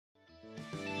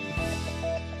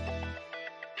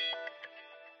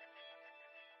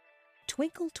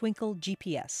Twinkle, Twinkle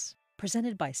GPS,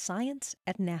 presented by Science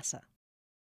at NASA.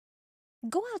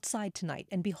 Go outside tonight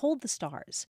and behold the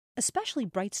stars, especially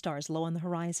bright stars low on the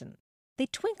horizon. They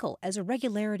twinkle as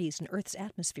irregularities in Earth's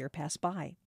atmosphere pass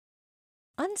by.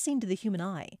 Unseen to the human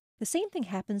eye, the same thing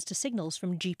happens to signals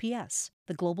from GPS,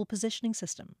 the Global Positioning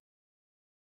System.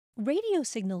 Radio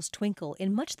signals twinkle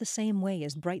in much the same way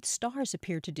as bright stars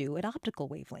appear to do at optical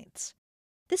wavelengths.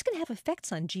 This can have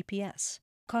effects on GPS,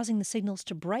 causing the signals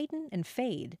to brighten and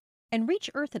fade and reach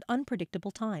Earth at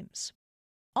unpredictable times.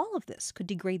 All of this could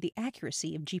degrade the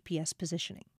accuracy of GPS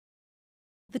positioning.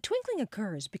 The twinkling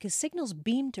occurs because signals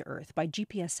beamed to Earth by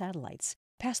GPS satellites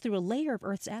pass through a layer of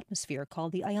Earth's atmosphere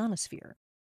called the ionosphere.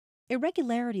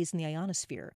 Irregularities in the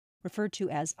ionosphere, referred to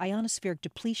as ionospheric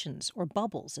depletions or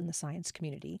bubbles in the science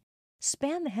community,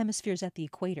 span the hemispheres at the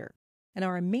equator and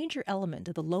are a major element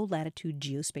of the low-latitude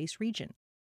geospace region.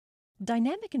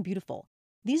 Dynamic and beautiful,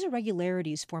 these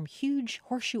irregularities form huge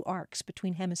horseshoe arcs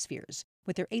between hemispheres,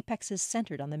 with their apexes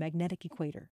centered on the magnetic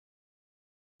equator.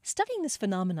 Studying this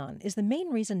phenomenon is the main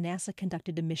reason NASA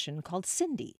conducted a mission called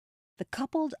CINDI, the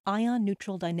Coupled Ion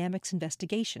Neutral Dynamics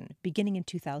Investigation, beginning in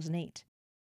 2008.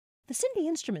 The CINDI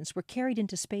instruments were carried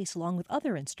into space along with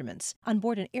other instruments on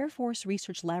board an Air Force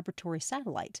Research Laboratory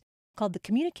satellite called the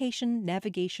Communication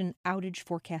Navigation Outage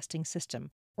Forecasting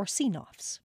System, or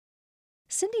CNOFS.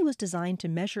 CINDI was designed to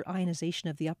measure ionization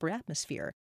of the upper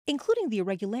atmosphere, including the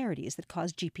irregularities that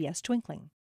cause GPS twinkling.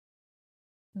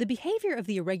 The behavior of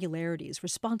the irregularities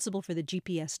responsible for the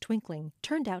GPS twinkling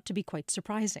turned out to be quite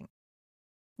surprising.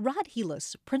 Rod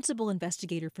Helis, principal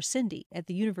investigator for CINDI at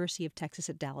the University of Texas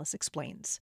at Dallas,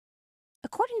 explains.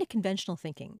 According to conventional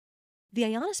thinking, the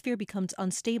ionosphere becomes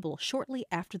unstable shortly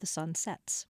after the sun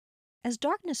sets. As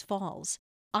darkness falls,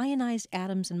 ionized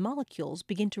atoms and molecules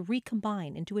begin to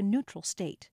recombine into a neutral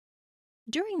state.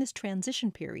 During this transition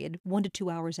period, 1 to 2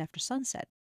 hours after sunset,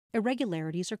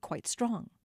 irregularities are quite strong.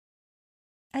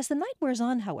 As the night wears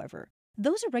on, however,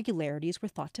 those irregularities were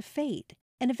thought to fade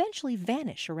and eventually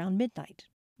vanish around midnight.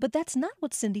 But that's not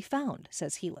what CINDI found,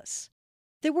 says Helis.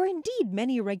 There were indeed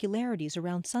many irregularities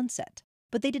around sunset,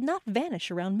 but they did not vanish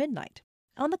around midnight.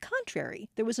 On the contrary,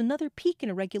 there was another peak in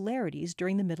irregularities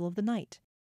during the middle of the night.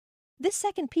 This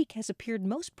second peak has appeared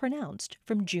most pronounced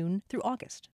from June through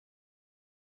August.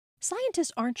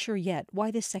 Scientists aren't sure yet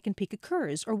why this second peak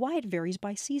occurs or why it varies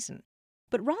by season.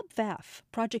 But Rob Pfaff,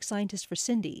 project scientist for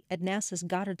CINDI at NASA's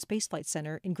Goddard Space Flight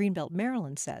Center in Greenbelt,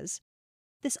 Maryland, says,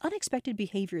 "This unexpected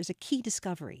behavior is a key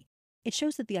discovery. It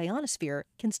shows that the ionosphere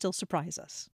can still surprise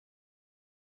us."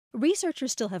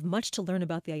 Researchers still have much to learn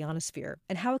about the ionosphere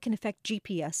and how it can affect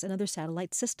GPS and other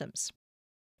satellite systems.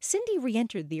 CINDI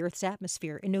re-entered the Earth's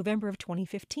atmosphere in November of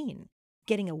 2015,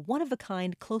 getting a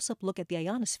one-of-a-kind close-up look at the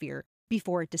ionosphere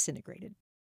before it disintegrated.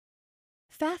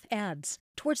 Pfaff adds,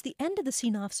 towards the end of the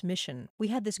CNOFS mission, we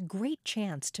had this great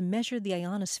chance to measure the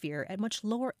ionosphere at much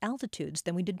lower altitudes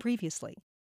than we did previously.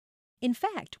 In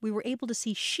fact, we were able to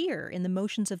see shear in the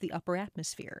motions of the upper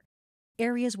atmosphere,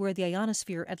 areas where the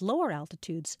ionosphere at lower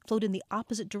altitudes flowed in the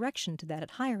opposite direction to that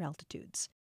at higher altitudes.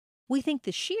 We think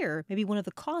the shear may be one of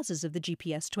the causes of the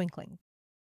GPS twinkling.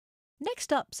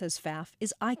 Next up, says Pfaff,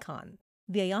 is ICON,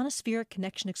 the Ionospheric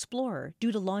Connection Explorer,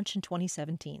 due to launch in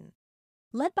 2017.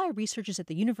 Led by researchers at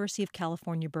the University of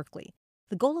California, Berkeley,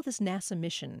 the goal of this NASA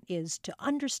mission is to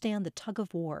understand the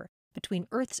tug-of-war between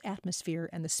Earth's atmosphere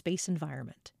and the space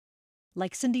environment.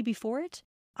 Like CINDI before it,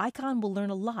 ICON will learn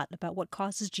a lot about what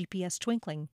causes GPS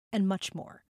twinkling and much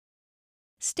more.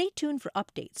 Stay tuned for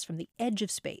updates from the edge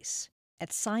of space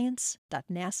at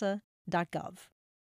science.nasa.gov.